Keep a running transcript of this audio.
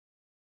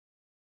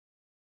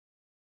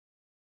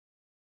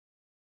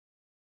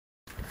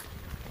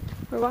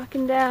We're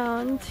walking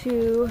down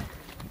to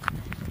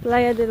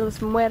Playa de los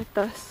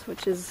Muertos,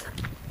 which is,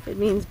 it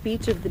means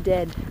beach of the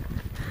dead.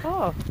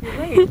 Oh, you're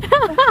right.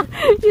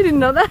 You didn't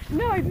know that?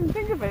 No, I didn't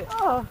think of it.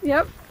 Oh.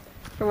 Yep.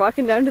 We're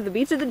walking down to the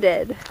beach of the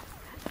dead.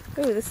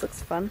 Ooh, this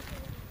looks fun.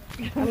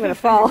 I'm gonna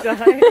fall. This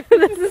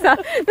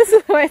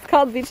is why it's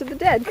called Beach of the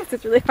Dead, because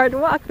it's really hard to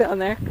walk down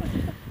there.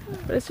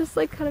 But it's just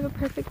like kind of a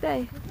perfect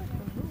day.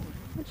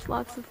 There's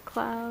lots of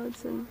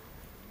clouds and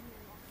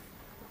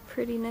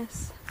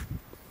prettiness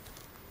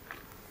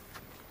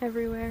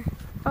everywhere.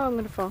 Oh, I'm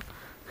gonna fall.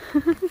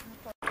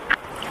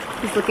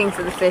 He's looking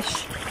for the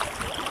fish.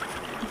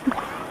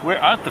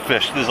 Where aren't the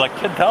fish? There's like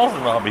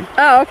 10,000 on me.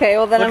 Oh, okay.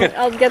 Well, then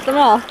I'll get them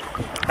all.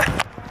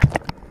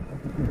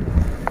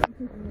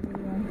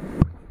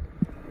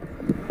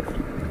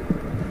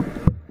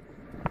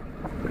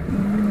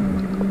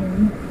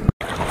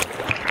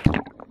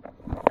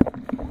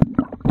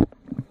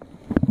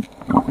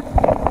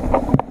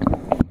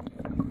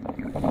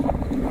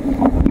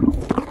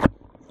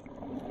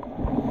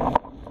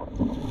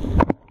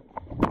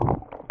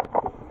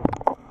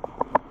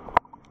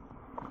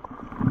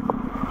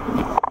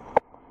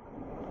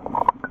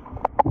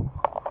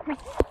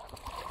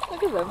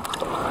 Look at them.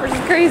 This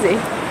is crazy.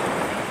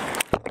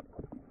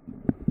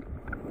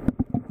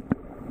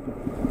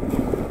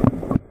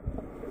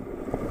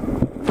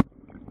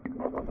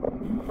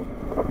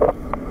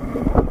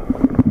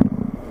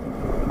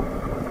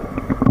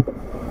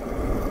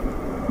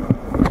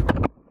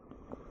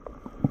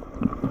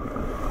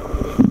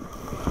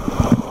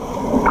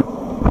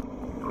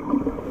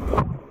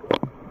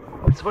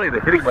 It's funny,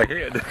 they're hitting my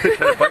hand. They're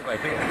trying to bite my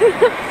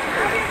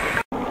hand.